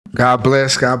God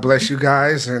bless you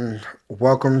guys, and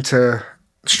welcome to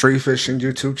Street Fishing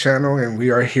YouTube channel. And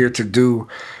we are here to do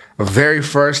a very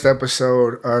first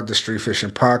episode of the Street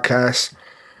Fishing podcast.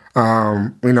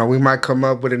 We might come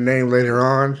up with a name later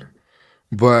on,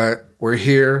 but we're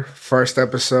here, first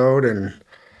episode, and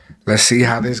let's see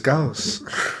how this goes.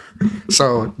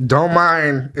 So don't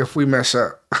mind if we mess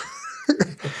up.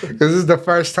 This is the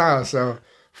first time, so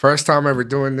first time ever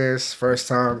doing this. First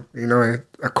time,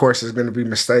 of course, there's going to be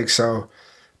mistakes.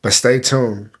 But stay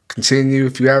tuned. Continue.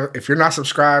 If you're not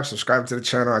subscribed, subscribe to the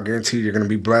channel. I guarantee you're going to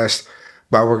be blessed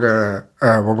by what we're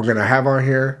gonna have on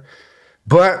here.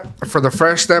 But for the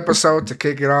first episode to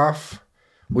kick it off,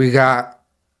 we got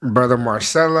Brother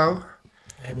Marcello.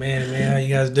 Hey man, how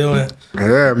you guys doing?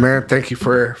 Yeah, man. Thank you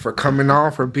for coming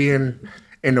on, for being,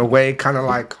 in a way, kind of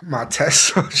like my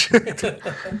test subject.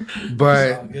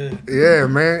 But yeah,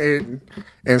 man.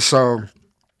 So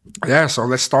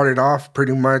let's start it off.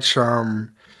 Pretty much a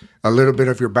little bit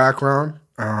of your background.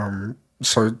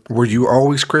 So were you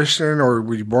always Christian, or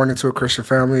were you born into a Christian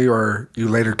family, or you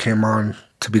later came on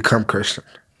to become Christian?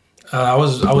 I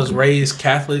was raised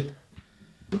Catholic.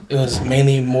 It was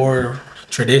mainly more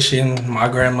tradition. My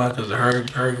grandma, because of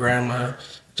her grandma,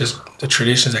 just the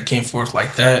traditions that came forth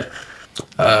like that.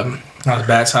 I was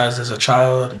baptized as a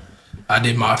child. I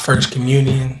did my first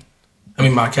communion.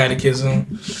 My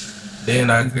catechism. Then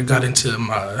I got into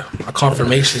my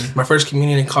confirmation, my first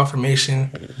communion and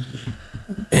confirmation.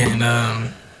 And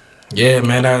I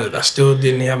still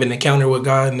didn't have an encounter with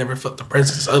God, never felt the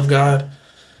presence of God.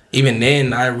 Even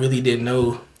then, I really didn't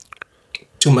know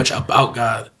too much about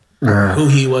God, who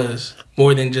he was,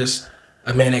 more than just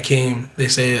a man that came, they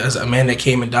say, as a man that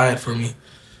came and died for me.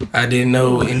 I didn't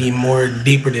know any more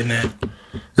deeper than that.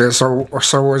 Yeah, so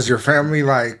was your family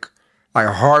like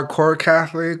hardcore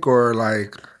Catholic, or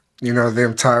like,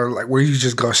 them time, like where you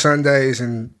just go Sundays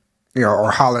and,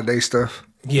 or holiday stuff?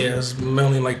 Yeah, it was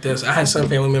mainly like this. I had some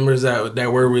family members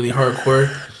that were really hardcore,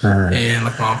 and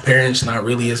like my parents, not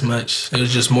really as much. It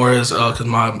was just more as because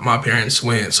my parents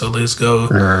went, so let's go.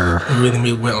 And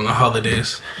really went on the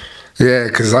holidays. Yeah,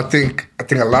 because I think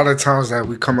a lot of times that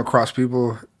we come across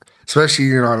people,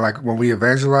 especially like when we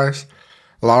evangelize,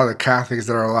 a lot of the Catholics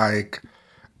that are like,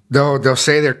 they'll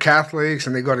say they're Catholics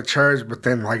and they go to church, but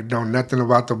then like know nothing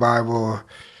about the Bible.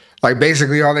 Like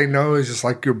basically all they know is just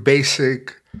like your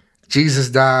basic, Jesus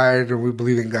died and we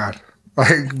believe in God.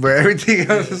 Like, but everything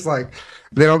else is like,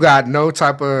 they don't got no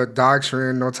type of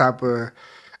doctrine, no type of,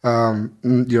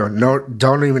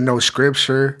 don't even know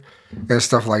scripture and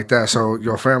stuff like that. So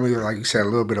your family, like you said, a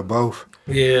little bit of both.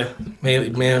 Yeah,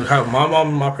 man, how my mom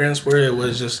and my parents were, it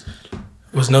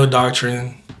was no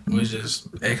doctrine. It was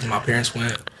just, because my parents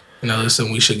went,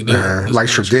 listen, we should do it. Like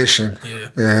tradition.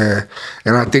 Yeah.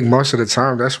 And I think most of the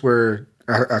time that's where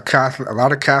a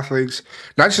lot of Catholics,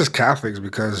 not just Catholics,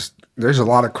 because there's a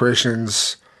lot of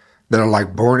Christians that are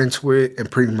like born into it and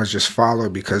pretty much just follow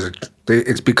because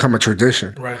it's become a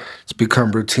tradition. Right. It's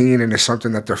become routine, and it's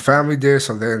something that their family did,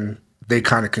 so then they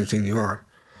kind of continue on.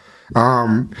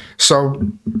 So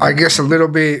I guess a little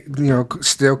bit,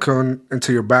 still coming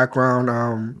into your background,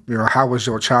 how was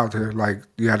your childhood? Like,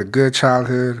 you had a good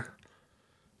childhood?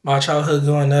 My childhood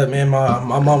growing up, man,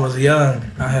 my mom was young.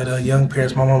 I had young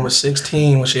parents. My mom was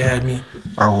 16 when she had me.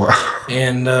 Oh, wow.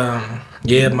 And,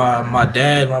 my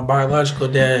dad, my biological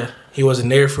dad, he wasn't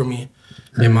there for me.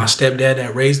 And my stepdad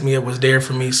that raised me up was there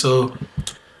for me. So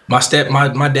my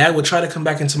dad would try to come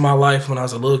back into my life when I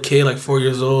was a little kid, like 4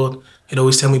 years old. He'd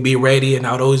always tell me be ready, and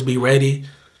I would always be ready.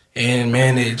 And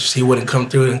man, he wouldn't come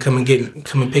through and come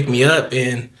and pick me up.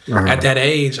 And at that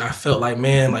age, I felt like,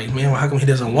 man, how come he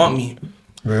doesn't want me?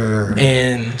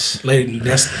 And later,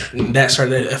 that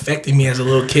started affecting me as a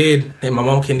little kid, and my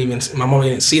mom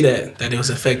didn't see that it was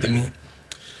affecting me.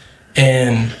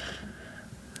 And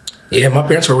yeah, my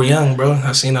parents were young, bro.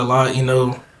 I seen a lot,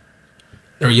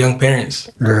 they were young parents.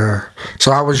 Yeah.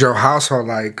 So how was your household?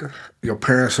 Like, your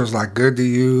parents was like good to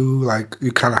you? Like,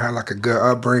 you kind of had like a good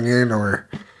upbringing, or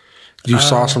you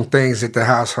saw some things at the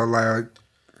household like?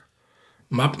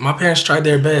 My parents tried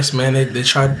their best, man. They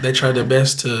tried their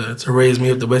best to raise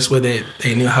me up the best way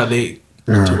they knew how to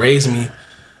raise me.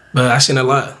 But I seen a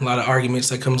lot of arguments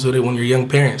that comes with it when you're young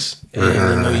parents, and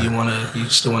you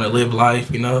still wanna live life,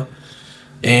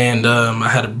 And I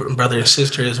had a brother and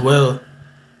sister as well,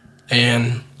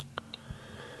 and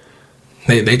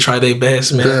they tried their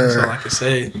best, man. That's all I can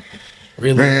say.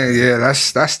 Really, man. Yeah,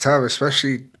 that's tough,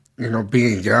 especially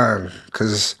being young,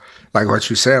 because like what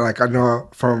you said, like I know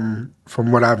from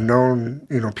what I've known,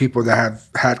 people that have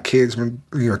had kids when,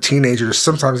 teenagers,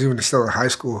 sometimes even still in high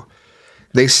school,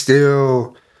 they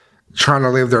still trying to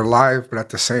live their life, but at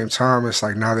the same time, it's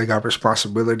like now they got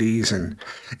responsibilities, and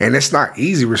it's not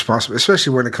easy responsibility,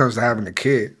 especially when it comes to having a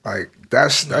kid. Like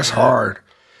that's hard,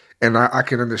 and I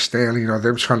can understand, you know,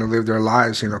 them trying to live their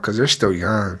lives, you know, because they're still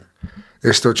young,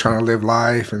 they're still trying to live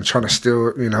life and trying to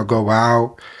still, you know, go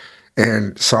out,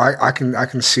 and so I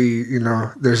can see, you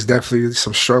know, there's definitely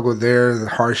some struggle there, the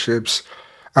hardships.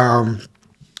 Um,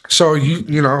 so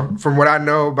you know, from what I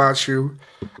know about you,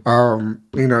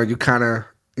 you know, you kind of,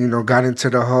 you know, got into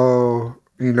the whole,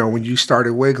 you know, when you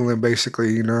started wiggling,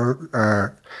 basically, you know,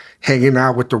 hanging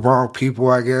out with the wrong people,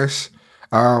 I guess.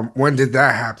 When did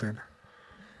that happen?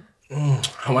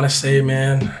 I want to say,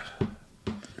 man,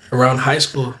 around high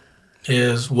school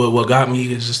is what got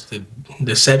me is just the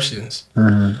deceptions,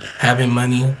 having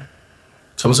money,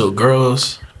 some sort of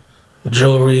girls,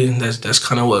 jewelry. That's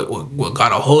kind of what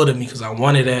got a hold of me because I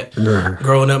wanted that.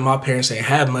 Growing up, my parents ain't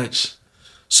had much.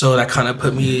 So that kind of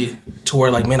put me to where,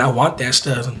 like, man, I want that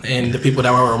stuff. And the people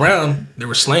that were around, they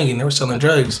were slanging, they were selling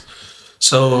drugs.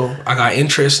 So I got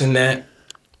interest in that.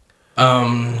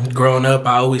 Growing up,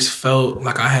 I always felt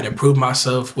like I had to prove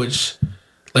myself, which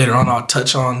later on I'll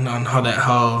touch on how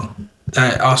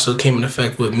that also came in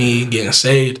effect with me getting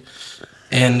saved.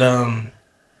 And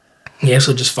yeah,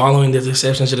 so just following the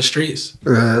deceptions of the streets.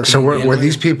 So were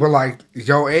these people like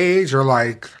your age or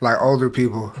like older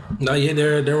people? No, yeah,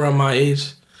 they're around my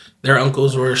age. Their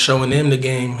uncles were showing them the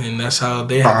game, and that's how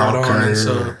they had got on. And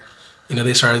so, you know,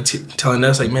 they started telling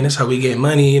us, like, man, that's how we get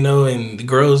money, you know. And the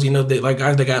girls, you know, they like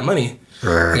guys that got money.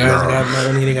 The guys that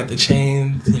got money, they got the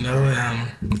chains, you know,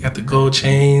 they got the gold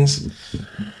chains.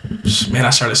 Man,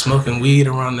 I started smoking weed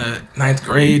around the 9th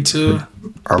grade too.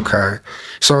 Okay.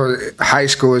 So high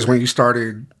school is when you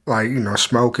started, like, you know,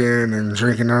 smoking and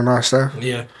drinking and all that stuff?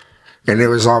 Yeah. And it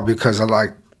was all because of,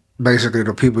 like, basically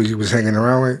the people you was hanging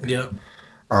around with? Yep.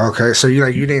 Okay. So you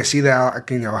didn't see that, like,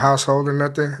 in your household or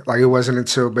nothing? Like, it wasn't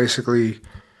until basically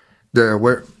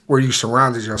where you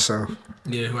surrounded yourself?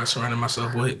 Yeah, who I surrounded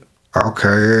myself with. Okay,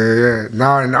 yeah.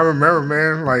 No, and I remember,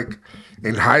 man, like,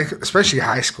 especially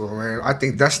high school, man, I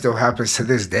think that still happens to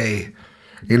this day.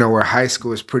 You know, where high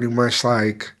school is pretty much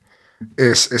like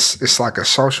it's like a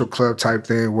social club type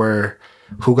thing where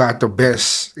who got the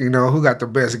best, you know, who got the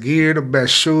best gear, the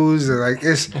best shoes, and like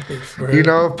it's you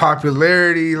know,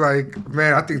 popularity, like,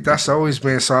 man, I think that's always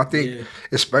been. So I think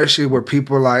especially where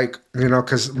people like, you know,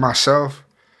 because myself,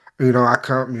 you know,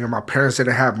 my parents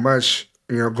didn't have much,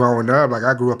 you know, growing up. Like,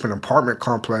 I grew up in an apartment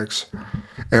complex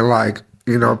and, like,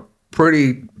 you know,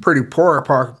 pretty poor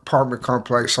apartment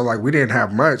complex. So, like, we didn't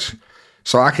have much.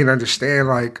 So I can understand,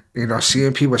 like, you know,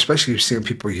 seeing people, especially seeing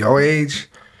people your age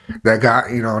that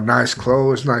got, you know, nice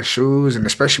clothes, nice shoes, and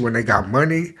especially when they got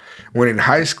money. When in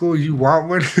high school, you want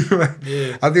money.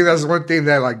 I think that's one thing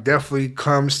that, like, definitely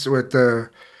comes with the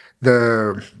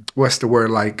what's the word,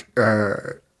 like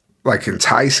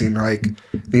enticing. Like,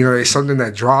 you know, it's something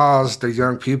that draws the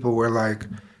young people where, like,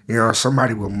 you know,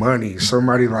 somebody with money,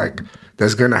 somebody, like,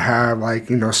 that's gonna have, like,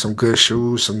 you know, some good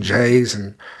shoes, some J's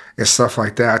and stuff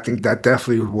like that. I think that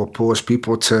definitely will push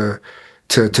people to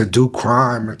do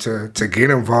crime and to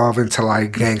get involved into,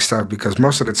 like, gang stuff, because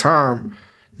most of the time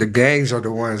the gangs are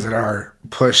the ones that are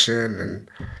pushing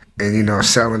and you know,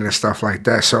 selling and stuff like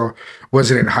that. So was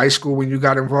it in high school when you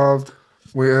got involved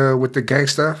with the gang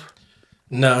stuff?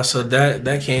 No, so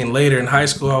that came later. In high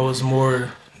school, I was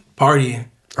more partying,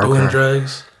 doing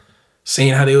drugs,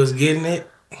 seeing how they was getting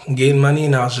money,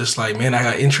 and I was just like, man, I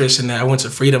got interest in that. I went to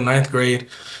Freedom 9th grade,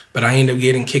 but I ended up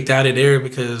getting kicked out of there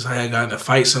because I had gotten in a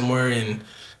fight somewhere, and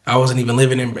I wasn't even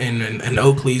living in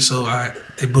Oakley, so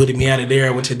they booted me out of there.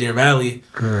 I went to Deer Valley,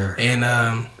 and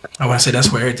I want to say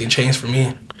that's where everything changed for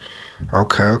me.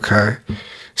 Okay.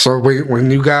 So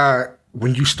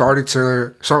when you started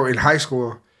to, so in high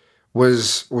school,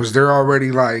 was there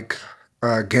already, like,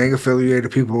 gang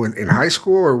affiliated people in high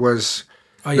school, or was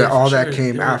that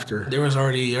came after? There was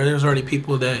already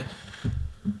people that,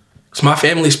 cause my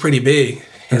family's pretty big,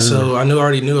 and so I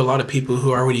already knew a lot of people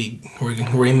who already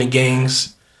were in the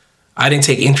gangs. I didn't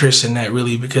take interest in that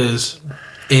really because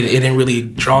it didn't really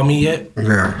draw me yet.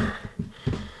 Yeah.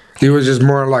 It was just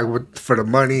more like for the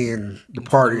money and the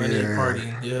party.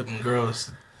 Yep, and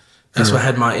girls. That's what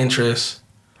had my interest.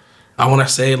 I want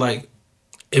to say, like,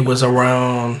 it was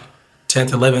around 10th,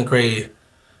 11th grade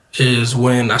is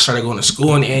when I started going to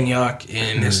school in Antioch,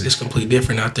 and it's completely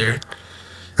different out there.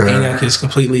 Antioch is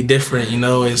completely different, you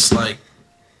know. It's like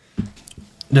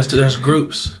there's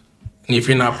groups, and if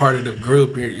you're not part of the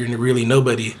group, you're really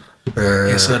nobody.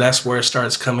 And so that's where it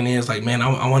starts coming in. It's like, man,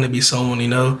 I want to be someone, you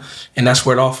know. And that's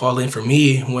where it all fall in for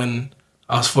me when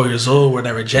I was 4 years old, where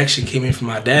that rejection came in from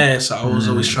my dad. So I was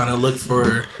always trying to look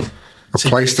for A to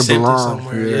place to accepted belong.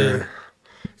 somewhere. Yeah.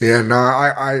 Yeah, no,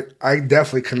 I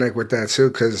definitely connect with that too,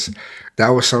 because that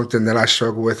was something that I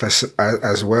struggled with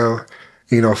as well.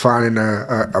 You know, finding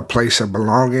a place of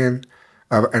belonging,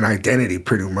 an identity,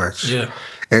 pretty much. Yeah.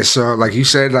 And so, like you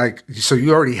said, like so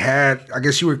you already had. I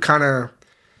guess you were kind of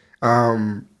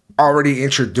already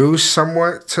introduced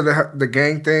somewhat to the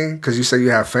gang thing, because you said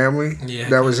you have family Yeah.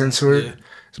 that was into it. Yeah.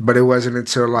 But it wasn't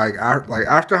until like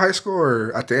after high school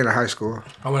or at the end of high school.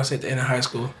 I want to say at the end of high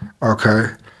school. Okay.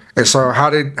 And so how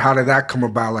did that come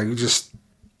about? Like you just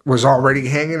was already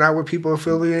hanging out with people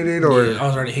affiliated, or Yeah, I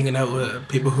was already hanging out with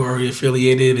people who are already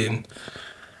affiliated, and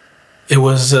it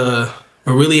was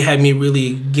what really had me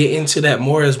really get into that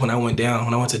more is when I went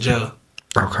to jail.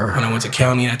 okay. When I went to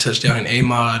county, I touched down in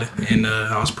A-Mod, and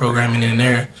I was programming in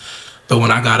there. But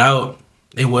when I got out,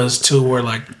 it was to where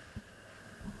like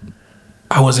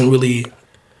I was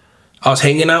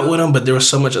hanging out with them, but there was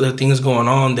so much other things going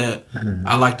on that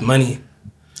I liked money.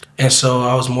 And so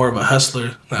I was more of a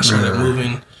hustler. I started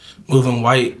moving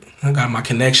white. I got my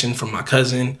connection from my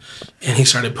cousin, and he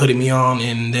started putting me on.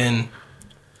 And then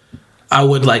I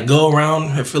would like go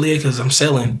around affiliate because I'm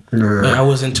selling, but I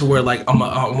wasn't to where like I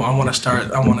want to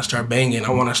start banging.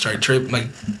 I want to start like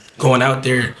going out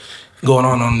there, going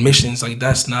on missions. Like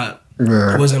that's not.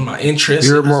 It wasn't my interest.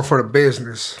 You're more for the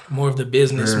business. More of the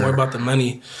business, more about the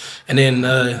money. And then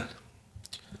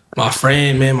my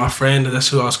friend, that's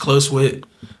who I was close with.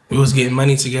 We was getting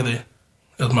money together.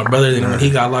 It was my brother. Then when he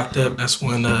got locked up, that's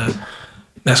when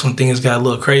things got a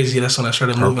little crazy. That's when I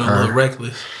started moving a little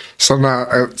reckless. So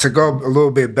now to go a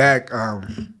little bit back,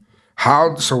 when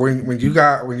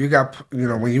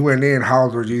you went in, how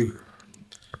old were you?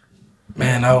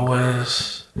 Man, I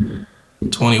was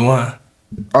 21.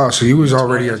 Oh, so you was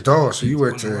already adult. So you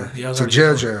went to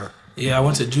jail. Yeah, I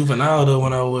went to juvenile though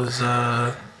when I was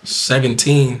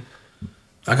 17.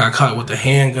 I got caught with a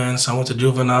handgun, so I went to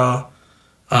juvenile.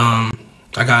 I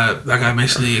got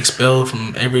basically expelled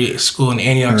from every school in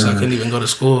Antioch, so I couldn't even go to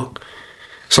school.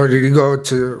 So did you go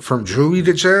from juvie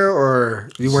to jail, or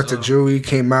you went to juvie,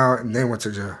 came out, and then went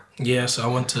to jail? Yeah, so I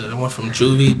went from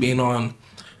juvie, being on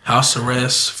house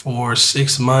arrest for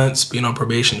 6 months, being on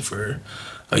probation for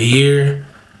a year,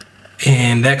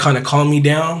 and that kind of calmed me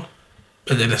down.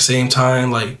 But at the same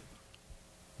time, like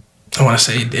I want to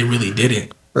say, it really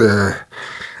didn't. Yeah,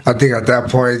 I think at that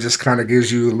point it just kind of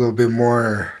gives you a little bit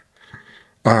more,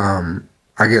 I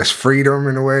guess, freedom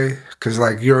in a way, because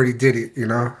like you already did it, you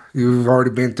know, you've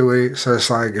already been through it. So it's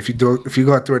like if you go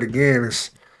through it again,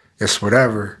 it's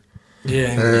whatever. Yeah,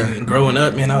 and growing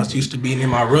up, man, I was used to being in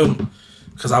my room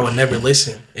because I would never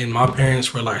listen, and my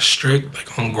parents were like strict,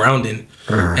 like on grounding,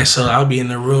 and so I'd be in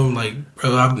the room, like,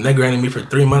 bro, they grounded me for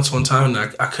 3 months one time,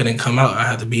 and I couldn't come out. I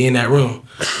had to be in that room.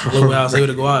 When I was able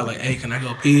to go out, like, hey, can I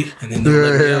go pee? And then they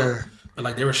let me out. But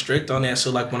like they were strict on that, so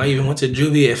like when I even went to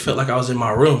juvie, it felt like I was in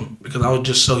my room because I was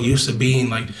just so used to being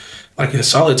like in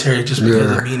solitary just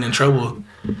because of being in trouble.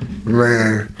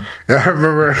 Man, I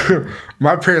remember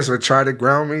my parents would try to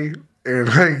ground me, and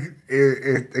like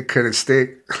it couldn't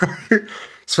stick.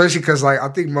 Especially because like I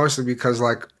think mostly because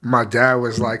like my dad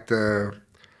was like the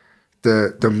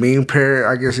mean parent,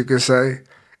 I guess you could say.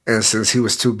 And since he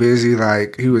was too busy,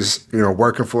 like he was, you know,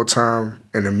 working full time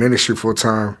and in ministry full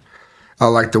time,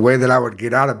 like the way that I would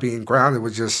get out of being grounded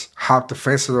was just hop the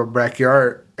fence to the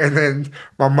backyard, and then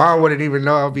my mom wouldn't even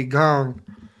know I'd be gone.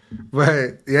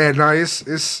 But yeah, no,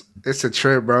 it's a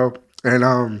trip, bro. And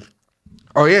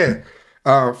oh yeah,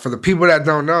 for the people that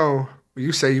don't know,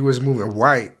 you say you was moving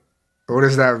white. What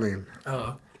does that mean?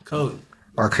 Oh, coke.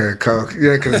 Okay, coke.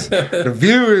 Yeah, because the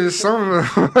viewers, some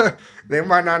of them, they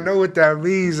might not know what that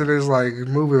means, and it's like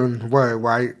moving white,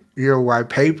 white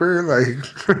paper,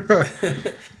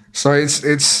 like. So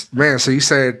it's man. So you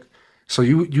said, so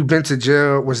you been to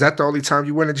jail? Was that the only time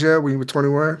you went to jail when you were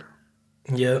 21?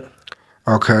 Yeah.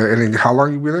 Okay, and then how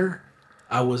long you been there?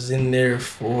 I was in there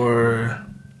for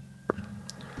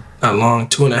not long,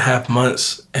 2.5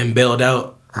 months, and bailed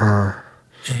out.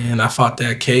 And I fought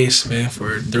that case, man,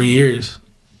 for 3 years.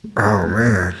 Oh,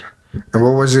 man. And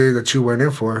what was it that you went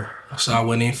in for? So I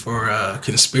went in for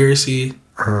conspiracy,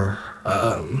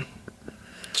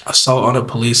 assault on a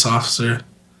police officer.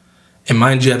 And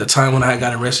mind you, at the time when I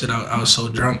got arrested, I was so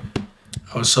drunk.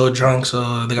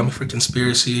 So they got me for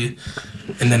conspiracy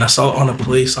and then assault on a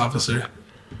police officer.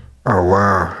 Oh,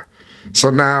 wow.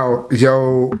 So now,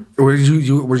 where did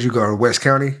you go, to West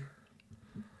County?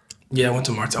 Yeah, I went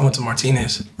to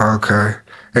Martinez. Okay.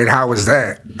 And how was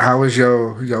that? How was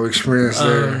your experience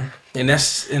there? And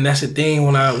that's the thing.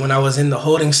 When I was in the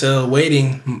holding cell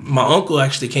waiting, my uncle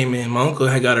actually came in. My uncle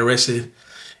had got arrested,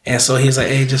 And so he's like,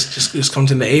 hey, just come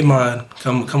to the A mod.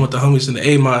 Come with the homies in the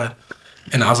A mod.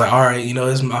 And I was like, all right, you know,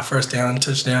 this is my first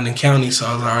touchdown in county. So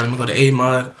I was like, all right, let me go to A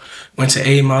mod. Went to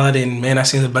A mod, and man, I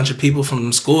seen a bunch of people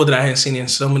from school that I hadn't seen in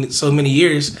so many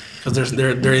years because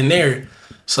they're in there.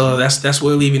 So that's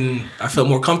where even I felt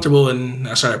more comfortable, and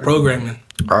I started programming.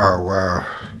 Oh wow!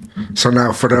 So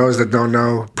now, for those that don't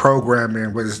know,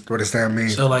 programming, what does that mean?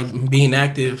 So like being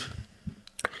active.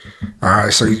 All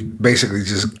right, so you basically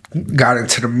just got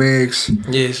into the mix,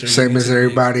 Yeah, sure, same as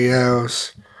everybody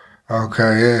else.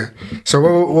 Okay, yeah. So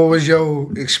what was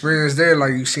your experience there?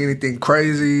 Like, you see anything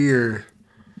crazy or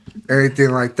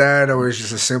anything like that, or it's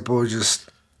just a simple, just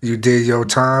you did your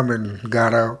time and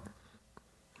got out?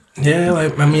 Yeah,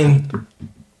 like I mean,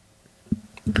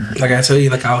 like I tell you,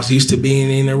 like I was used to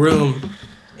being in a room,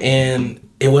 and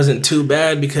it wasn't too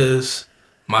bad because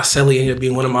Marcello ended up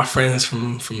being one of my friends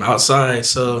from outside.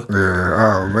 So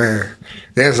yeah, oh man,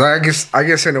 yeah. So I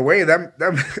guess in a way that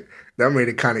that made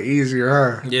it kind of easier,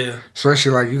 huh? Yeah.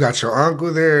 Especially like you got your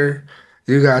uncle there,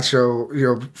 you got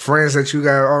your friends that you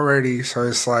got already. So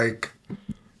it's like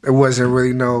it wasn't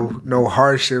really no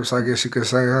hardships, I guess you could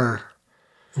say, huh?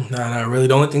 Nah, not really.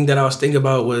 The only thing that I was thinking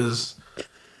about was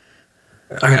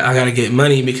I gotta get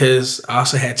money because I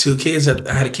also had two kids.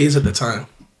 I had kids at the time.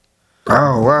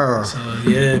 Oh wow! So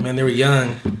yeah, man, they were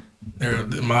young.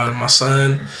 My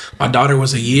son, my daughter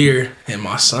was a year, and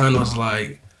my son was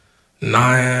like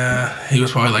 9. He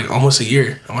was probably like almost a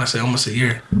year. I want to say almost a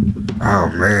year. Oh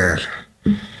man!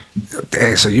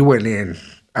 Dang, so you went in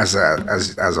as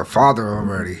a father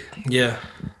already? Yeah.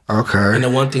 Okay. And the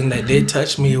one thing that did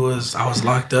touch me was I was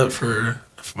locked up for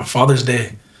my Father's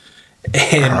Day,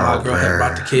 and my girl had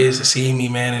brought the kids to see me,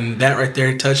 man, and that right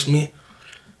there touched me.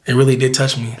 It really did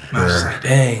touch me. And I was just like,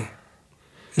 dang.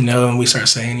 You know, and we start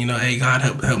saying, you know, hey, God,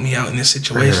 help me out in this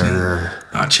situation.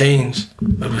 I'll change.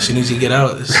 But as soon as you get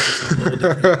out, it's a little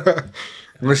different.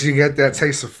 Once you get that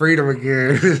taste of freedom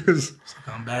again. It's like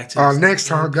I'm back to next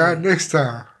time, God, next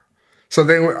time. So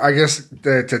then I guess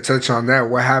to touch on that,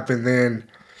 what happened then?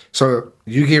 So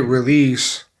you get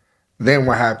released, then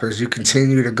what happens? You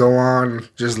continue to go on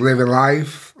just living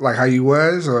life like how you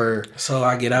was, or? So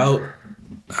I get out.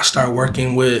 I start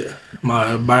working with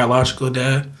my biological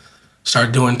dad,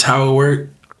 start doing tower work,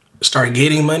 start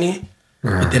getting money,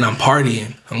 but then I'm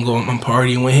partying. I'm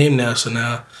partying with him now. So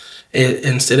now,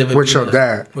 instead of it with your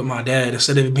dad, with my dad,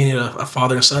 instead of it being a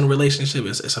father and son relationship,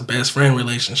 it's a best friend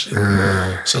relationship.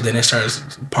 So then it starts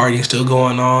partying still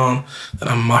going on.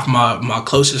 And my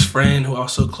closest friend, who I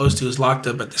was so close to, is locked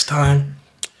up at this time.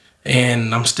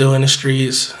 And I'm still in the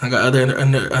streets. I got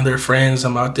other friends.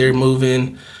 I'm out there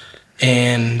moving.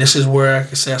 And this is where I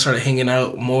could say I started hanging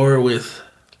out more with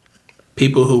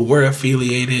people who were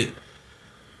affiliated,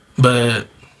 but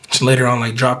later on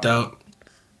like dropped out.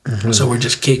 So we're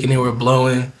just kicking it, we're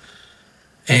blowing,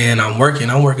 and I'm working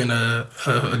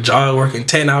a job, working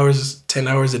 10 hours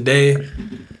a day,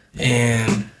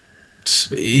 and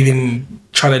even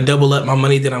trying to double up my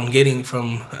money that I'm getting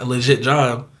from a legit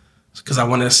job because I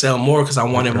wanted to sell more because I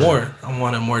wanted more. I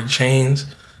wanted more chains.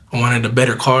 I wanted a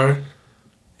better car.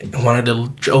 I wanted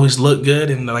to always look good,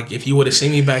 and like if you would have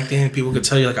seen me back then, people could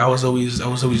tell you like I was always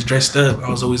dressed up. I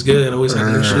was always good. I always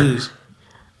had new shoes.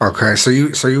 Okay, so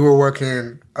you were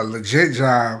working a legit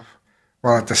job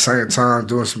while at the same time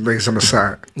doing some things on the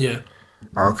side. Yeah.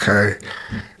 Okay,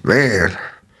 man.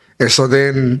 And so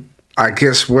then I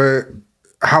guess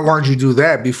how long did you do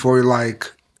that before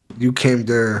like you came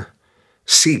to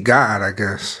seek God? I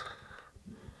guess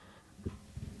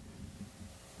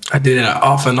I did it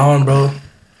off and on, bro.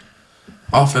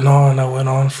 Off and on, I went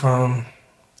on from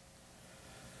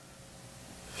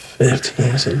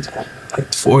 15,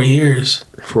 like 4 years.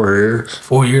 4 years?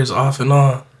 4 years off and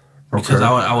on. Because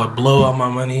I would blow all my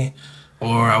money,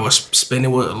 or I would spend it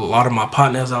with a lot of my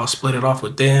partners. I would split it off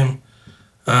with them.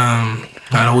 I'd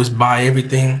always buy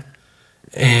everything.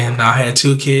 And I had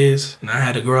 2 kids, and I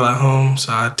had a girl at home,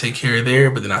 so I'd take care of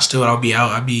there. But then I'd be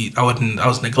out. I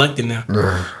was neglecting them.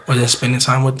 Wasn't spending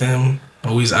time with them.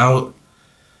 Always out.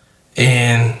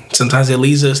 And sometimes it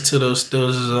leads us to those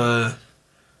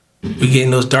we get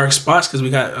in those dark spots because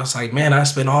I was like, man, I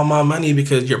spent all my money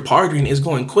because your partying is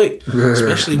going quick.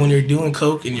 Especially when you're doing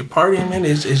coke and you're partying, man,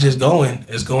 it's just going.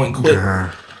 It's going quick.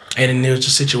 And then there was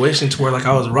just situations where like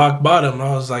I was rock bottom.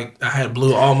 I was like, I had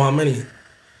blew all my money.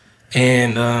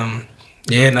 And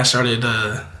and I started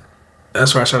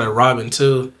that's where I started robbing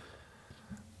too.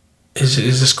 It's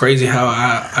just crazy how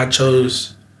I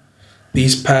chose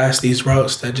these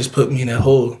routes that just put me in that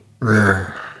hole.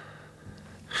 Yeah.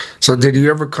 So did you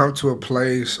ever come to a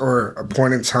place or a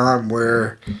point in time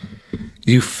where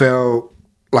you felt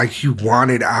like you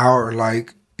wanted out, or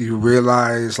like you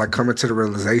realize, like, coming to the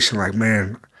realization, like,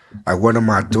 man, like, what am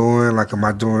I doing? Like, am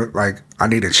I doing, like, I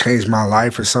need to change my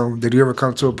life or something? Did you ever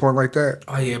come to a point like that?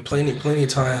 Oh yeah, plenty of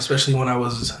times, especially when I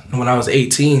was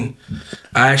 18.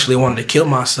 I actually wanted to kill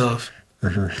myself,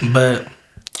 but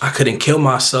I couldn't kill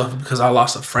myself because I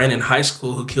lost a friend in high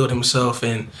school who killed himself,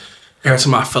 and every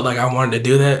time I felt like I wanted to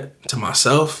do that to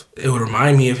myself, it would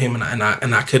remind me of him, and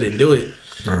I couldn't do it.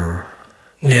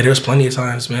 Yeah, there's plenty of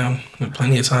times, man.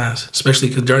 Plenty of times, especially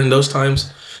because during those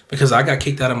times, because I got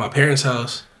kicked out of my parents'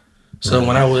 house. So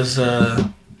when I was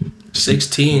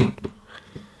 16,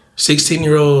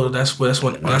 16-year-old, that's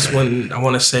when I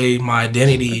want to say my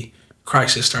identity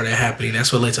crisis started happening.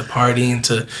 That's what led to partying,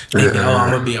 to thinking, oh, I'm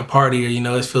gonna be a partier. You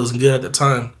know, it feels good at the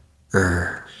time.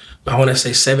 But I want to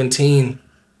say 17.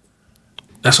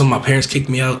 That's when my parents kicked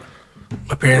me out.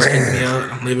 My parents kicked me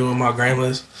out. I'm living with my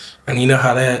grandmas, and you know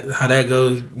how that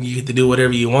goes. You get to do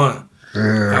whatever you want.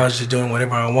 I was just doing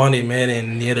whatever I wanted, man.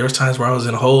 And yeah, there was times where I was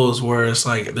in holes where it's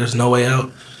like there's no way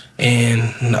out,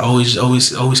 and I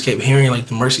always kept hearing like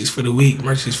the mercies for the weak,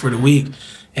 mercies for the weak.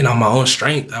 And on my own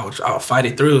strength, I'll fight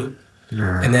it through.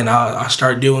 And then I'll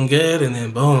start doing good, and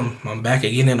then boom, I'm back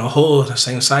again in a hole. The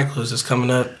same cycle is just coming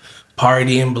up,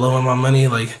 partying, blowing my money.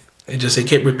 Like it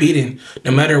kept repeating.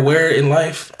 No matter where in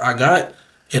life I got,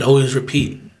 it always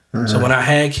repeat. So when I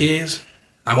had kids,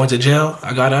 I went to jail.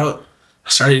 I got out. I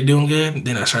started doing good.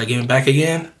 Then I started giving back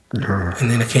again.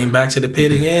 And then I came back to the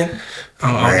pit again.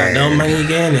 I got no money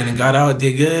again, and then got out,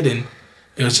 did good, and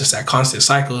it was just that constant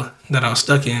cycle that I was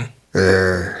stuck in.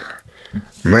 Yeah,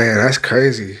 man, that's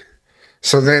crazy.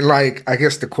 So then, like, I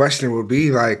guess the question would be,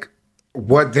 like,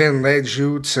 what then led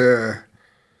you to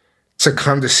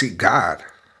come to seek God?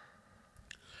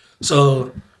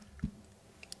 So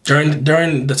during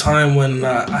the time when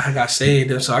I got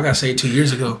saved, and so I got saved 2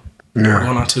 years ago.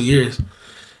 Going on 2 years,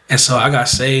 and so I got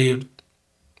saved.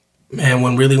 Man,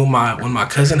 when my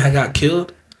cousin had got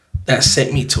killed, that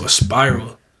sent me to a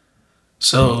spiral.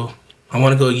 So I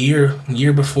want to go a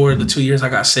year before the 2 years I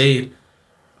got saved.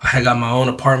 I had got my own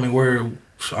apartment where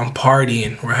I'm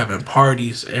partying. We're having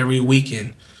parties every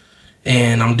weekend.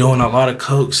 And I'm doing a lot of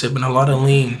coke, sipping a lot of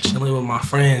lean, chilling with my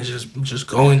friends, just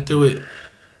going through it,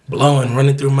 blowing,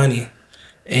 running through money.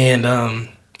 And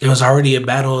it was already a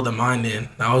battle of the mind then.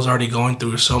 I was already going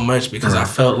through so much because I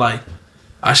felt like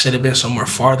I should have been somewhere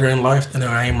farther in life than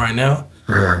I am right now.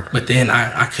 But then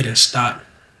I couldn't stop.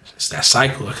 It's that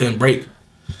cycle. I couldn't break.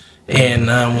 And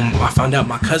when I found out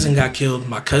my cousin got killed,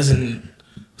 my cousin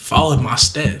followed my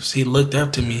steps. He looked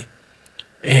up to me,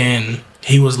 and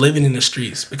he was living in the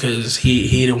streets because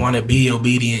he didn't want to be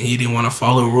obedient. He didn't want to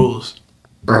follow rules.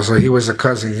 Oh, so he was a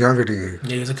cousin younger than you.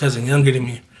 Yeah, he was a cousin younger than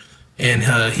me. And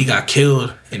he got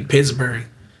killed in Pittsburgh.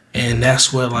 And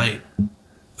that's what, like,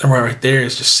 right there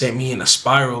is just sent me in a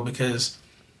spiral because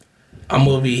I'm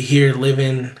over here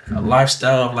living a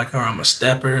lifestyle of like, I'm a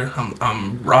stepper,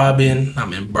 I'm robbing,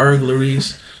 I'm in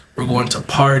burglaries, we're going to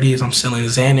parties, I'm selling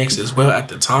Xanax as well at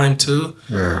the time too.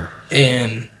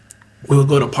 And we would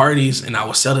go to parties and I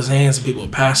would sell the Xanax and people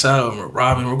would pass out and we're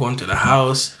robbing, we're going to the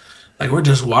house, like we're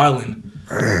just wilding.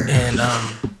 And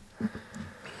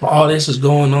all this is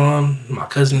going on, my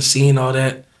cousin's seeing all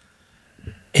that.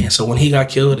 And so when he got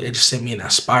killed, it just sent me in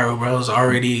that spiral, bro. I was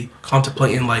already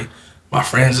contemplating, like, my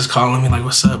friends is calling me, like,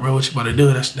 what's up, bro? What you about to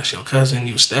do? That's your cousin.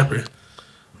 You a stepper.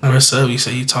 Like, what's up? You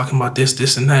say you talking about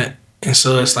this, and that. And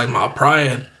so it's like my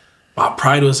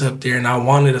pride was up there, and I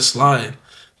wanted to slide.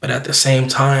 But at the same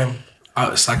time,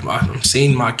 it's like I'm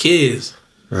seeing my kids.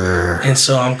 And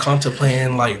so I'm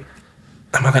contemplating, like,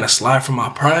 am I going to slide for my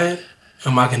pride?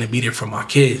 Or am I going to be there for my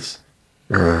kids?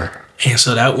 And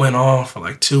so that went on for,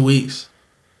 like, 2 weeks.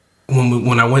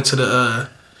 When I went to the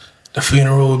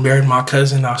funeral, we buried my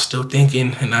cousin, I was still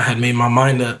thinking, and I had made my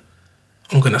mind up.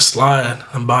 I'm going to slide.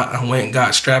 I went and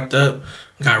got strapped up,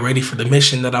 got ready for the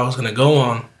mission that I was going to go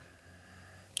on.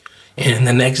 And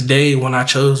the next day, when I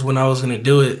chose when I was going to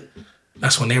do it,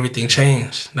 that's when everything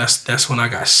changed. That's when I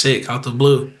got sick out the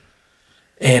blue.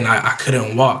 And I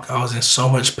couldn't walk. I was in so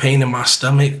much pain in my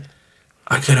stomach.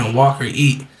 I couldn't walk or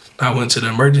eat. I went to the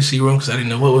emergency room because I didn't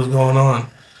know what was going on.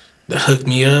 They hooked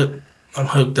me up. I'm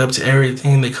hooked up to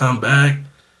everything. They come back.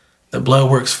 The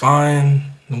blood works fine.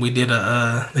 And they did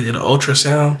an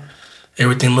ultrasound.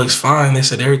 Everything looks fine. They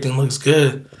said everything looks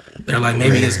good. They're like,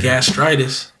 maybe it's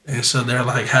gastritis. And so they're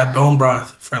like, have bone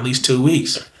broth for at least 2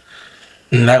 weeks.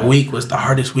 And that week was the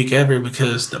hardest week ever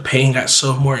because the pain got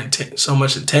so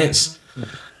much intense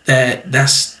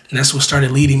that's what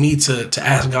started leading me to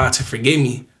ask God to forgive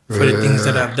me for the things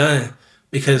that I've done.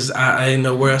 Because I didn't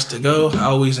know where else to go. I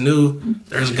always knew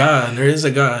there's God. There is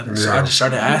a God. So I just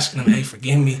started asking him, hey,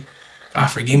 forgive me. God,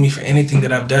 forgive me for anything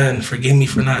that I've done. Forgive me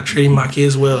for not treating my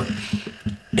kids well.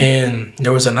 And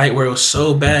there was a night where it was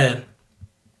so bad.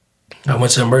 I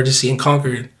went to emergency in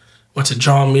Concord, went to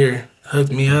John Muir,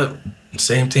 hooked me up.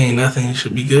 Same thing, nothing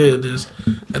should be good.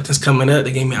 Nothing's coming up.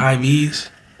 They gave me IVs.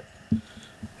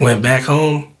 Went back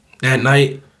home that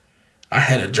night. I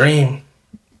had a dream,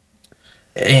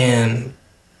 and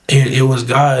it was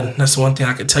God. That's the one thing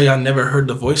I could tell you. I never heard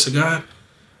the voice of God,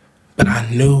 but I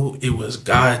knew it was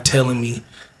God telling me,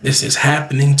 this is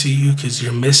happening to you because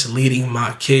you're misleading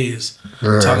my kids.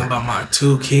 Talking about my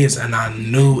 2 kids, and I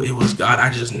knew it was God. I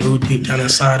just knew deep down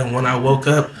inside, and when I woke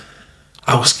up,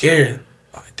 I was scared.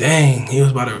 Like, dang, he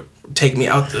was about to take me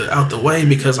out the way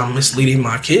because I'm misleading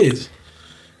my kids.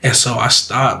 And so I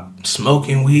stopped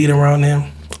smoking weed around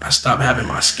them. I stopped having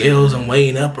my scales and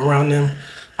weighing up around them.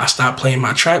 I stopped playing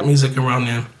my trap music around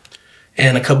them.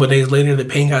 And a couple of days later, the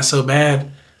pain got so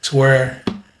bad to where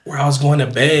I was going to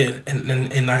bed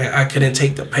and I couldn't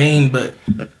take the pain, but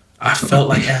I felt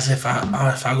like as if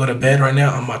I go to bed right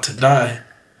now, I'm about to die.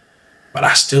 But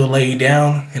I still lay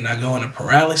down and I go into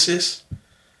paralysis.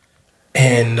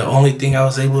 And the only thing I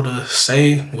was able to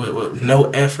say with no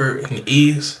effort and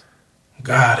ease,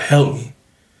 God help me.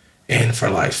 And for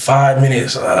like 5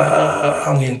 minutes,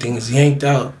 I'm getting things yanked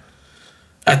out.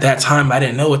 At that time, I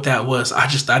didn't know what that was. I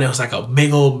just thought it was like a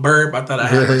big old burp. I thought I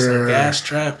had like some gas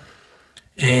trap.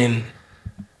 And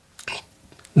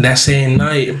that same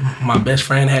night, my best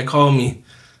friend had called me.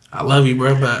 I love you,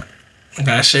 bro, but I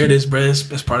gotta share this, bro.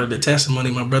 It's part of the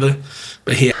testimony, my brother.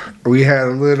 But we had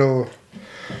a little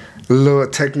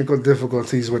technical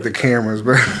difficulties with the cameras,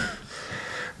 but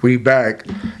we back.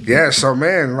 Yeah, so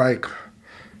man, like,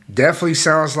 definitely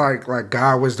sounds like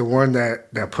God was the one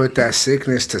that put that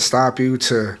sickness to stop you,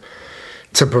 to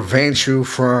prevent you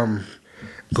from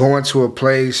going to a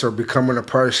place or becoming a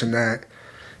person that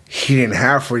he didn't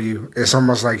have for you. It's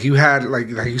almost like you had, like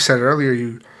you said earlier,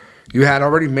 you had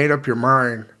already made up your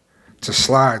mind to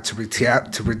slide, to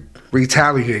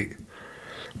retaliate.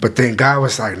 But then God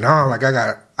was like, no, like I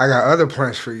got other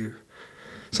plans for you.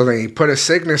 So then he put a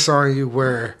sickness on you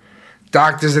where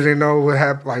doctors didn't know what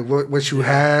happened, like what you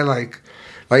had, like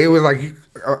it was like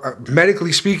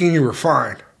medically speaking, you were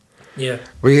fine. Yeah.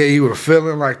 But yeah, you were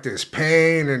feeling like this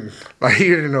pain and like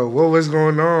you didn't know what was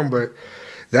going on. But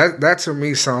that to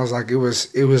me sounds like it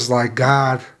was like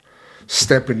God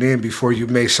stepping in before you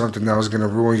made something that was gonna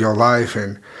ruin your life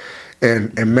and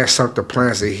mess up the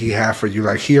plans that he had for you.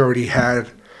 Like he already had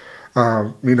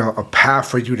a path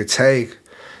for you to take,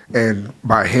 and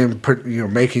by him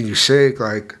making you sick,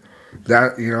 like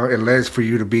that, it led for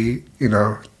you to be,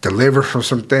 delivered from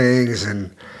some things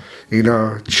and,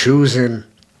 choosing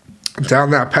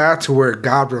down that path to where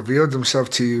God revealed himself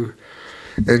to you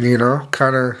and,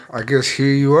 kind of, I guess,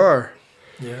 here you are.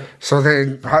 Yeah. So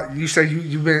then you said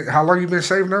you've been, how long you been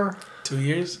saved now? 2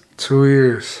 years. 2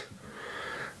 years.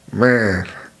 Man,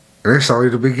 that's only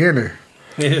the beginning.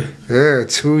 Yeah. Yeah,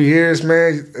 2 years,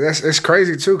 man. It's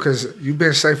crazy too, because you've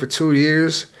been saved for 2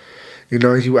 years.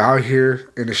 You out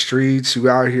here in the streets, you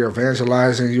out here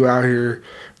evangelizing, you out here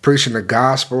preaching the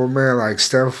gospel, man, like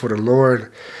stepping for the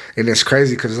Lord. And it's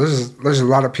crazy because there's a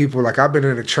lot of people, like I've been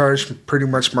in the church pretty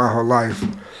much my whole life.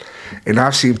 And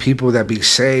I've seen people that be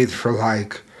saved for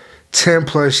like 10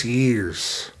 plus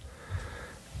years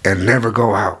and never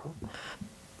go out.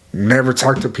 Never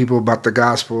talk to people about the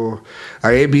gospel.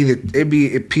 Like it'd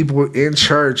be people in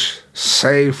church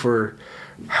saved for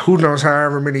who knows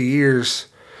however many years,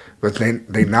 but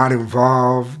they not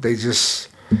involved. They just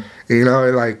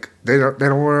like they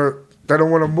don't want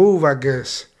to move, I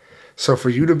guess. So for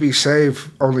you to be saved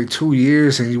only 2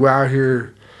 years and you out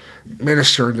here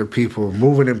ministering to people,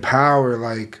 moving in power,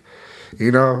 like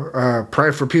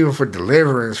praying for people for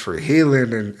deliverance, for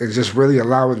healing, and just really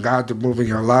allowing God to move in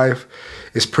your life,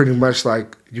 it's pretty much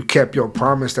like you kept your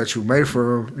promise that you made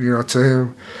for him, to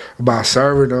him about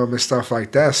serving him and stuff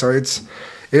like that. So it's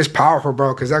powerful,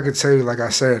 bro, because I could tell you, like I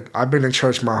said, I've been in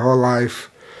church my whole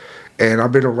life, and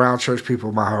I've been around church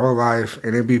people my whole life,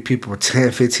 and it be people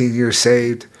 10, 15 years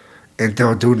saved, and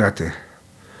don't do nothing.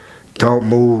 Don't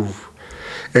move.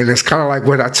 And it's kind of like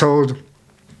what I told,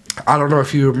 I don't know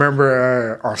if you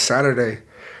remember on Saturday,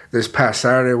 this past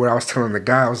Saturday, what I was telling the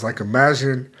guy, I was like,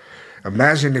 imagine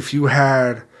if you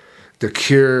had the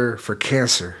cure for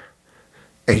cancer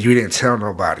and you didn't tell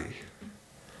nobody.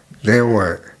 Then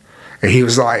what? And he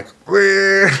was like,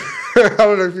 man, I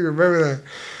don't know if you remember that.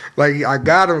 Like I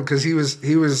got him because he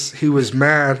was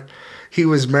mad. He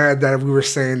was mad that we were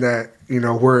saying that,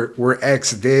 we're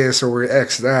X this or we're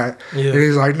X that. Yeah. And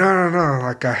he's like, no,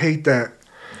 like I hate that.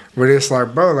 But it's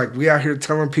like, bro, like we out here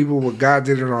telling people what God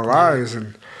did in our lives,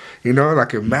 and You know,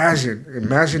 like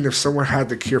imagine if someone had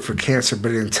the cure for cancer but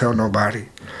didn't tell nobody.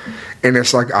 And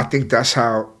it's like I think that's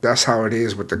how it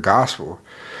is with the gospel.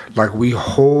 Like we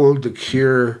hold the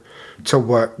cure to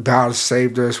what God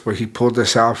saved us, where He pulled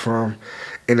us out from,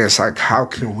 and it's like how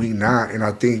can we not? And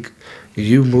I think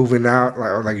you moving out,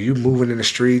 like you moving in the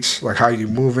streets, like how you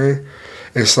moving,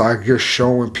 it's like you're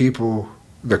showing people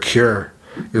the cure.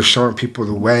 You're showing people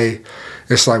the way.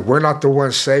 It's like we're not the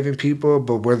ones saving people,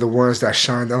 but we're the ones that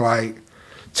shine the light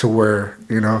to where,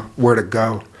 you know, where to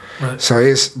go. Right. So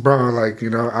it's, bro, like, you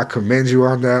know, I commend you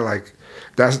on that. Like,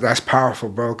 that's powerful,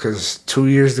 bro, because 2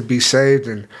 years to be saved.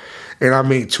 And I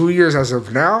mean, 2 years as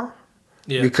of now,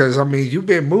 Yeah. because, I mean, you've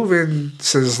been moving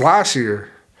since last year.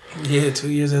 Yeah, 2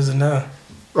 years as of now.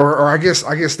 Or I guess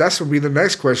that's would be the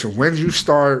next question. When did you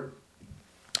start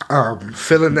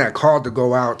feeling that call to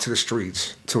go out to the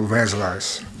streets to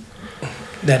evangelize?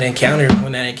 When that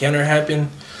encounter happened,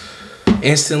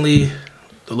 instantly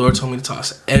the Lord told me to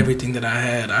toss everything that I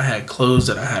had. I had clothes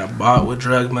that I had bought with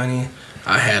drug money.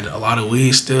 I had a lot of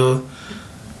weed still.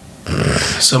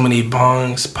 So many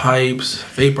bongs, pipes,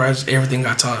 vaporizers, everything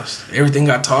got tossed. Everything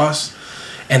got tossed.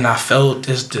 And I felt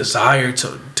this desire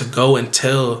to go and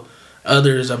tell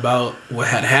others about what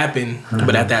had happened. Mm-hmm.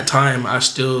 But at that time, I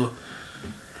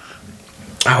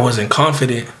wasn't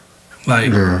confident.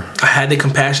 Like, I had the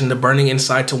compassion, the burning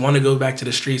inside to want to go back to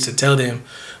the streets and tell them.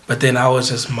 But then I was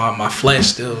just, my flesh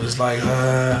still was like,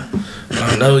 I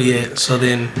don't know yet. So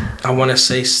then I want to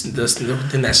say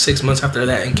within that 6 months after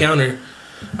that encounter,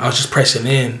 I was just pressing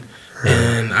in.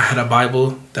 And I had a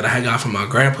Bible that I had got from my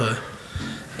grandpa.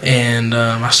 And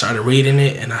I started reading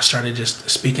it, and I started just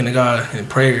speaking to God in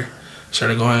prayer.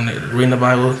 Started going, reading the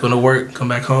Bible, going to work, come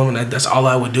back home, and that's all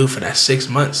I would do for that 6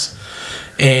 months.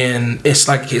 And it's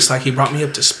like He brought me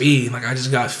up to speed. Like I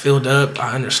just got filled up.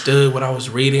 I understood what I was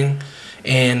reading,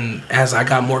 and as I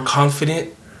got more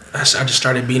confident, I just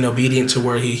started being obedient to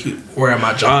where at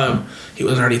my job, He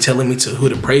was already telling me who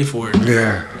to pray for.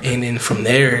 Yeah. And then from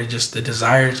there, just the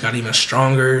desires got even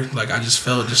stronger. Like I just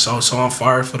felt just so on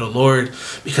fire for the Lord,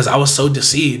 because I was so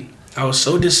deceived. I was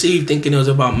so deceived thinking it was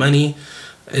about money.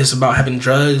 It's about having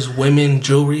drugs, women,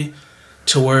 jewelry,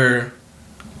 to where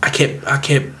I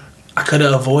could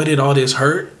have avoided all this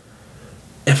hurt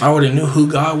if I would have knew who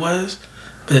God was.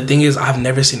 But the thing is, I've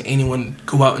never seen anyone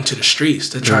go out into the streets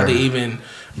to try to even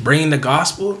bring the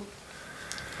gospel.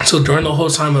 So during the whole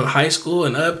time of high school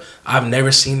and up, I've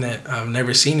never seen that. I've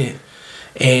never seen it.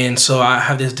 And so I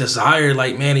have this desire,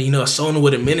 like, man, you know, if someone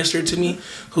would have ministered to me,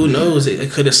 who knows,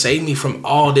 it could have saved me from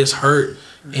all this hurt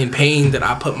and pain that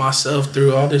I put myself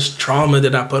through, all this trauma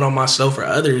that I put on myself or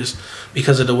others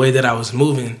because of the way that I was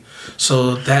moving.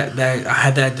 So that I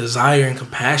had that desire and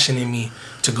compassion in me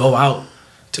to go out,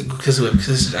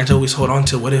 because I always hold on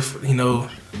to, what if, you know,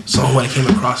 someone came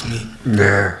across me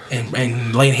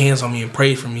and laid hands on me and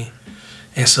prayed for me.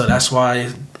 And so that's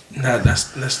why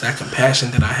that's that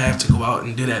compassion that I have to go out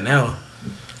and do that now.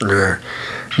 Yeah,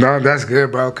 no, that's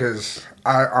good, bro. Because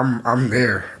I'm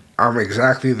there. I'm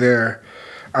exactly there.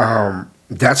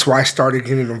 That's why I started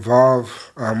getting involved.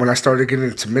 When I started getting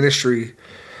into ministry,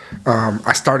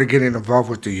 I started getting involved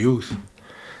with the youth,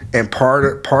 and part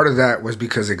of that was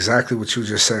because exactly what you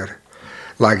just said.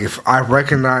 Like, if I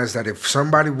recognized that if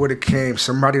somebody would have came,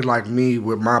 somebody like me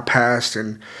with my past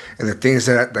and the things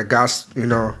that God's, you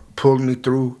know, pulled me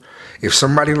through, if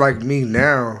somebody like me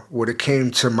now would have came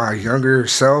to my younger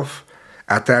self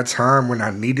at that time when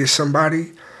I needed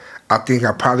somebody, I think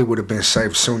I probably would have been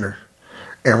saved sooner.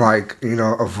 And, like, you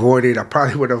know, I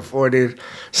probably would have avoided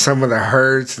some of the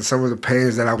hurts and some of the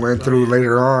pains that I went through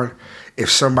later on if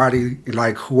somebody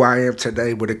like who I am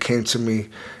today would have came to me,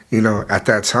 you know, at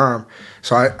that time.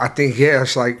 So I think, yeah,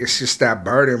 it's just that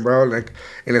burden, bro. Like,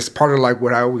 and it's part of, like,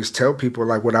 what I always tell people,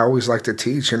 like, what I always like to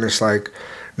teach. And it's like,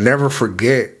 never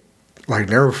forget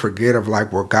of,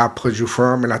 like, where God put you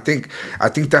from. And I think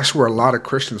that's where a lot of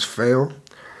Christians fail,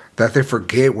 that they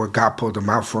forget where God pulled them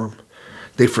out from.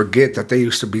 They forget that they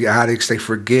used to be addicts. They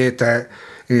forget that,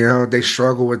 you know, they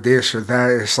struggle with this or that.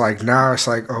 It's like, now it's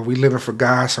like, oh, we living for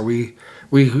God, so we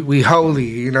holy,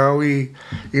 you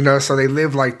know, so they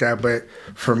live like that. But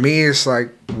for me, it's like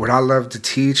what I love to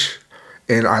teach,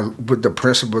 and with the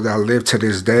principle that I live to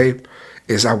this day,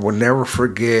 is I will never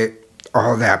forget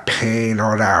all that pain,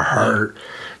 all that hurt,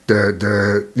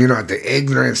 the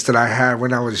ignorance that I had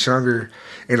when I was younger,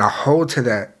 and I hold to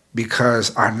that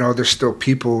because I know there's still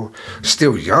people,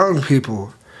 still young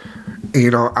people, you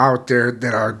know, out there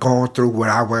that are going through what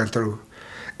I went through.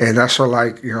 And that's why,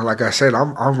 like, you know, like I said,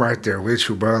 I'm right there with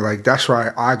you, bro. Like, that's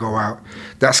why I go out.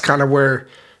 That's kind of where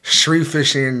street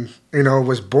fishing, you know,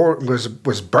 was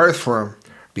birthed from,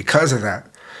 because of that.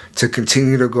 to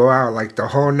continue to go out. Like the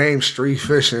whole name street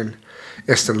fishing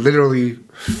is to literally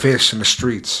fish in the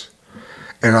streets.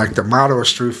 And like the motto of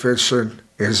street fishing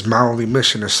is my only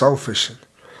mission is soul fishing.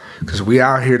 Because we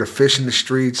out here to fish in the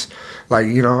streets. Like,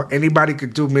 you know, anybody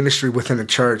could do ministry within the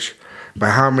church.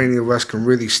 But how many of us can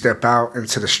really step out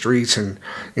into the streets? And,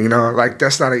 you know, like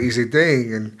that's not an easy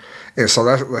thing. And so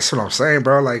that's what I'm saying,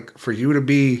 bro. Like for you to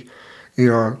be, you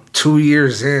know, 2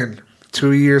 years in,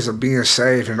 2 years of being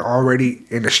saved and already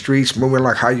in the streets moving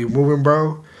like how you moving,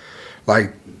 bro.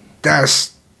 Like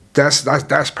that's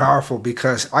powerful,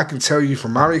 because I can tell you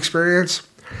from my experience,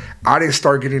 I didn't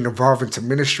start getting involved into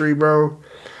ministry, bro,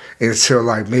 until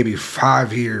like maybe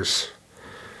 5 years,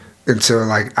 until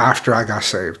like after I got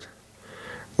saved.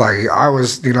 Like I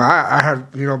was, you know, I had,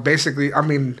 you know, basically, I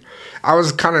mean, I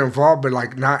was kind of involved, but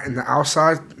like not in the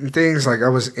outside things. Like I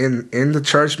was in the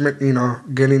church, you know,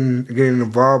 getting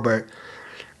involved, but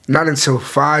not until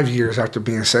 5 years after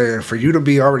being saved. And for you to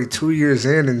be already 2 years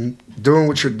in and doing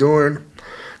what you're doing,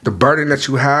 the burden that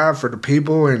you have for the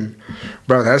people, and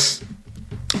bro, that's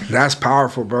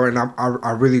powerful, bro. And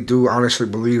I really do honestly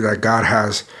believe that God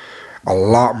has a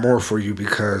lot more for you,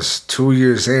 because 2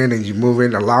 years in and you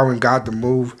moving, allowing God to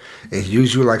move and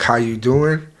use you like how you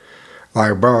doing,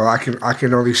 like bro, I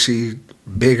can only see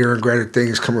bigger and greater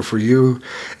things coming for you.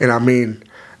 And I mean,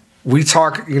 we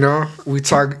talk, you know,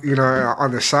 on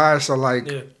the side, so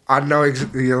like yeah. I know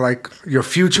like your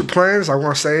future plans. I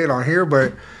won't say it on here,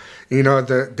 but you know,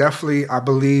 definitely I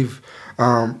believe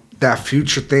that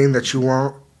future thing that you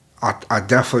want, I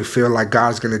definitely feel like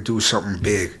God's gonna do something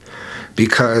big.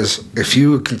 Because if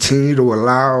you continue to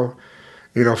allow,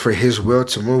 you know, for his will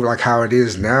to move like how it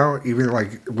is now, even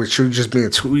like with you just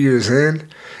being 2 years in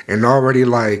and already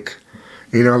like,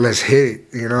 you know, let's hit it,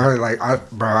 you know, like,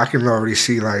 I can already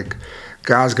see like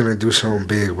God's going to do something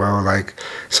big, bro. Like,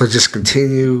 so just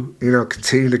continue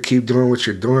to keep doing what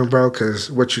you're doing, bro, because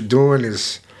what you're doing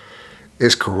is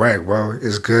correct, bro.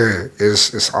 It's good.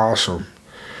 It's awesome.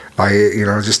 Like, you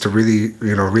know, just to really,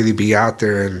 you know, really be out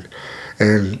there.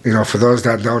 And, you know, for those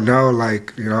that don't know,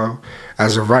 like, you know,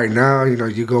 as of right now, you know,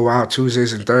 you go out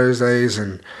Tuesdays and Thursdays,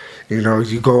 and, you know,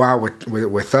 you go out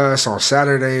with us on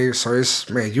Saturdays. So it's,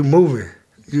 man, you moving,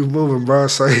 bro.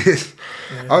 So it's,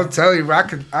 yeah. I'm telling you, bro,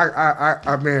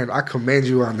 I commend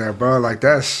you on that, bro. Like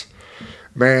that's,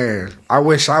 man, I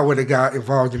wish I would have got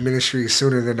involved in ministry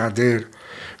sooner than I did,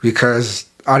 because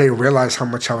I didn't realize how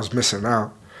much I was missing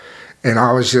out. And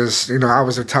I was just, you know, I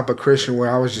was the type of Christian where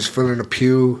I was just filling the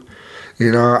pew.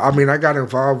 You know, I mean, I got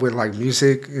involved with like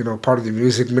music, you know, part of the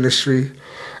music ministry.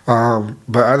 But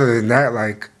other than that,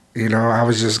 like, you know, I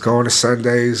was just going to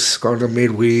Sundays, going to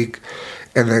midweek,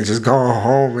 and then just going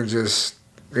home and just,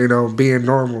 you know, being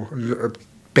normal, a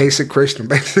basic Christian,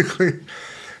 basically.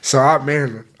 So, I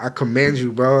commend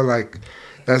you, bro. Like,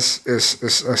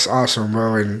 it's awesome,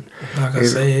 bro. And like I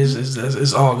say,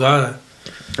 it's all God.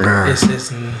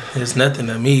 It's nothing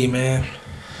to me, man.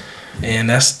 And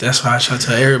that's why I try to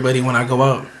tell everybody when I go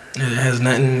out. It has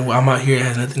nothing. While I'm out here, it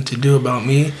has nothing to do about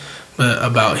me, but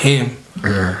about Him.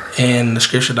 Yeah. And the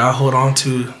scripture that I hold on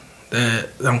to, that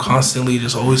I'm constantly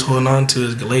just always holding on to,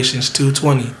 is Galatians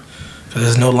 2:20, because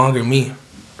it's no longer me.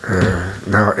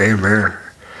 No, amen.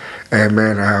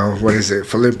 Amen. What is it?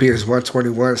 Philippians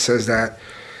 1:21 says that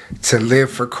to live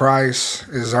for Christ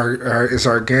is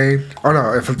our gain. Oh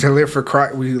no, if to live for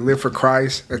Christ, we live for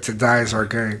Christ, and to die is our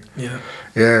gain. Yeah.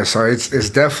 Yeah, so it's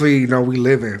definitely, you know, we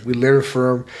live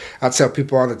for Him. I tell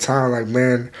people all the time, like,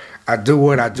 man, I do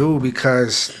what I do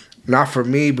because, not for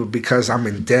me, but because I'm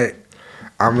in debt.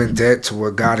 I'm in debt to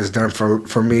what God has done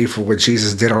for me, for what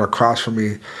Jesus did on the cross for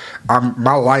me.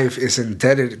 My life is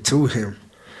indebted to Him.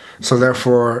 So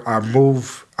therefore, I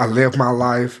live my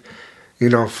life, you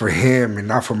know, for Him, and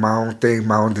not for my own thing,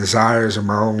 my own desires, or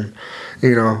my own,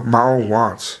 you know, my own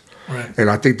wants. Right. And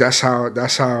I think that's how,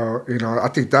 you know, I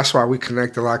think that's why we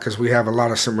connect a lot, because we have a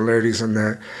lot of similarities in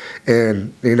that.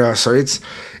 And, you know, so it's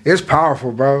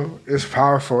powerful, bro. It's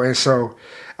powerful. And so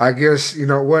I guess, you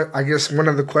know what, I guess one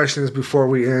of the questions before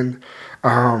we end,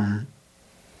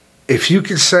 if you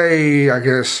could say, I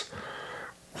guess,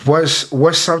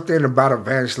 what's something about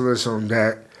evangelism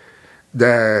that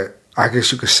I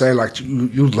guess you could say, like,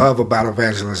 you love about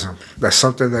evangelism? That's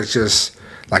something that's just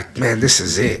like, man, this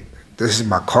is it. This is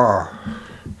my call.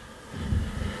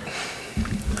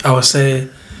 I would say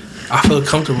I feel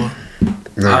comfortable.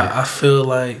 Yeah. I feel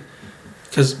like,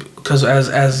 because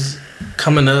as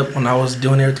coming up, when I was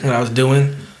doing everything that I was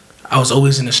doing, I was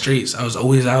always in the streets. I was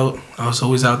always out. I was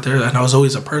always out there, and I was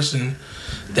always a person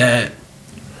that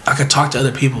I could talk to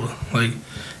other people. Like,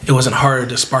 it wasn't hard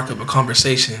to spark up a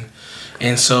conversation.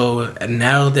 And so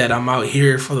now that I'm out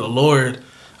here for the Lord,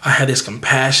 I had this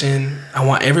compassion. I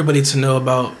want everybody to know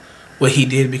about what he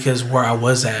did, because where I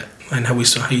was at, and how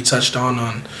you touched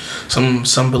on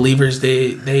some believers,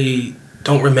 they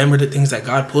don't remember the things that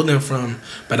God pulled them from,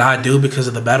 but I do, because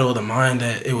of the battle of the mind,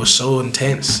 that it was so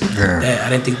intense that I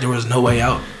didn't think there was no way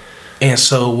out. And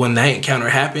so when that encounter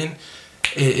happened,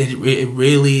 it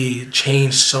really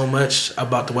changed so much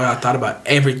about the way I thought about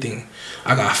everything.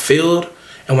 I got filled,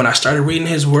 and when I started reading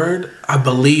his word, I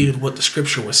believed what the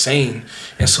scripture was saying.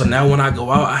 And so now when I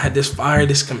go out, I had this fire,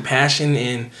 this compassion,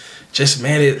 and just,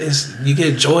 man, you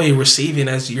get joy receiving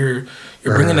as you're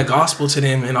bringing the gospel to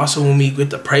them. And also when we get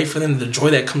to pray for them, the joy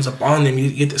that comes upon them, you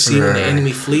get to see when the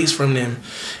enemy flees from them,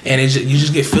 and you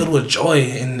just get filled with joy.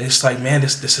 And it's like, man,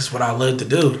 this is what I love to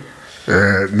do.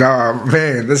 No,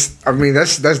 man, that's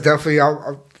definitely,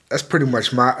 that's pretty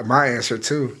much my answer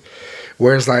too.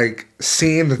 Whereas, like,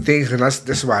 seeing the things, and this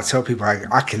is why I tell people,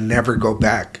 I can never go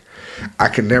back. I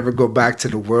can never go back to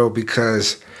the world,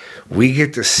 because we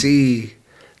get to see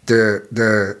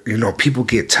the people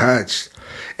get touched.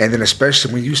 And then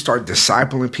especially when you start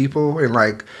discipling people, and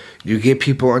like you get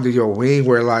people under your wing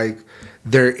where like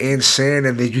they're in sin,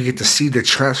 and then you get to see the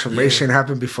transformation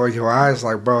happen before your eyes.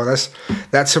 Like, bro,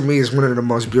 that to me is one of the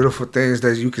most beautiful things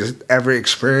that you could ever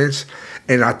experience.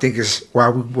 And I think it's why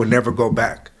we will never go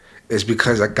back. It's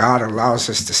because like God allows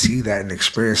us to see that and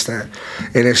experience that.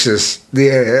 And it's just,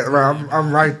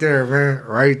 I'm right there, man,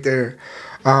 right there.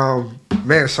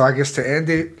 Man, so I guess to end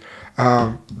it,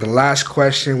 the last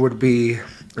question would be,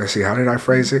 let's see, how did I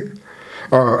phrase it?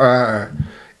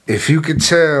 If you could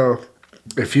tell,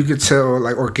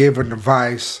 like, or give an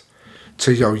advice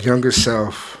to your younger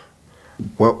self,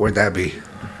 what would that be?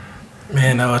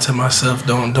 Man, I would tell myself,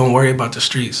 don't worry about the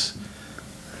streets.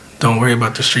 Don't worry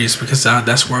about the streets, because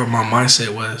that's where my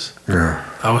mindset was. Yeah.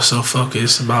 I was so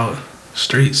focused about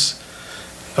streets,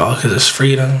 all because it's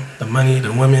freedom, the money,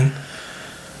 the women.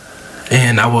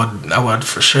 And I would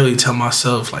for surely tell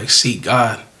myself, like, seek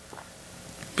God,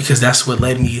 because that's what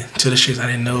led me to the streets. I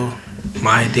didn't know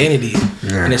my identity.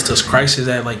 Yeah. And it's those crises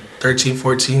at like 13,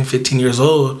 14, 15 years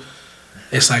old.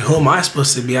 It's like, who am I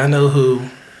supposed to be? I know who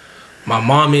my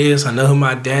mom is. I know who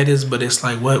my dad is. But it's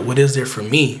like, what is there for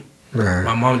me? Right.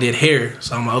 My mom did hair.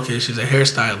 So I'm like, okay, she's a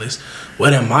hairstylist.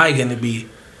 What am I going to be?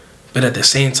 But at the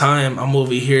same time, I'm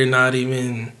over here not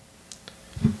even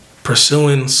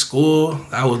pursuing school.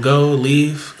 I would go,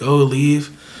 leave,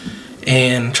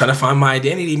 and try to find my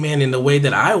identity, man, in the way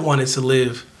that I wanted to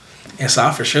live. And so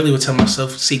I for surely would tell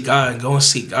myself, seek God, go and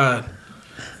seek God,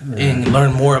 and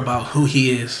learn more about who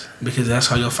he is, because that's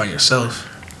how you'll find yourself.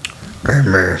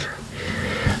 Amen.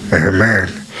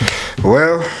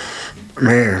 Well,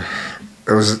 man,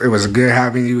 it was good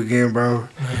having you again, bro.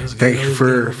 Thank you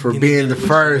for being the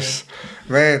first.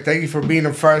 Man, thank you for being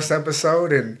the first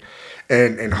episode,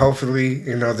 and hopefully,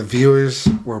 the viewers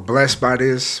were blessed by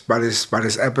this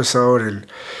episode, and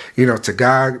to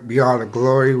God be all the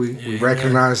glory. We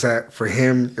recognize that for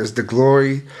him is the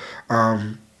glory,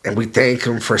 and we thank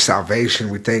him for salvation.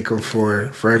 We thank him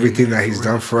for everything that he's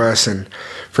done for us, and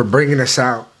for bringing us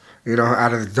out,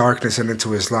 out of the darkness and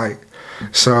into his light.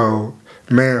 So,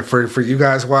 man, for you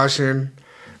guys watching,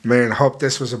 man, hope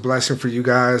this was a blessing for you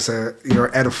guys,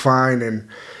 edifying, and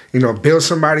build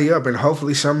somebody up, and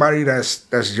hopefully somebody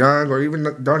that's young, or even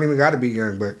don't even got to be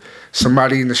young, but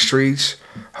somebody in the streets.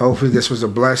 Hopefully this was a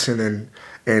blessing, and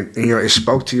it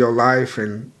spoke to your life,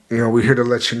 and we're here to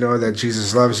let you know that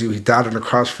Jesus loves you. He died on the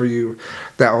cross for you,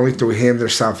 that only through him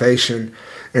there's salvation,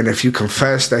 and if you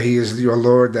confess that he is your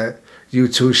Lord, that you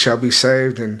too shall be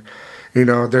saved. And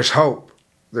there's hope.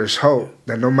 There's hope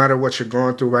that no matter what you're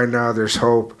going through right now, there's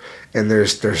hope, and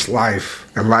there's life,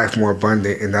 and life more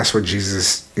abundant, and that's what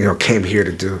Jesus, came here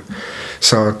to do.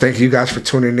 So thank you guys for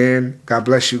tuning in. God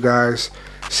bless you guys.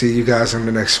 See you guys on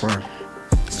the next one.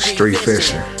 Street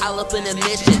fishing. Let's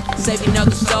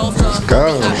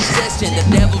go.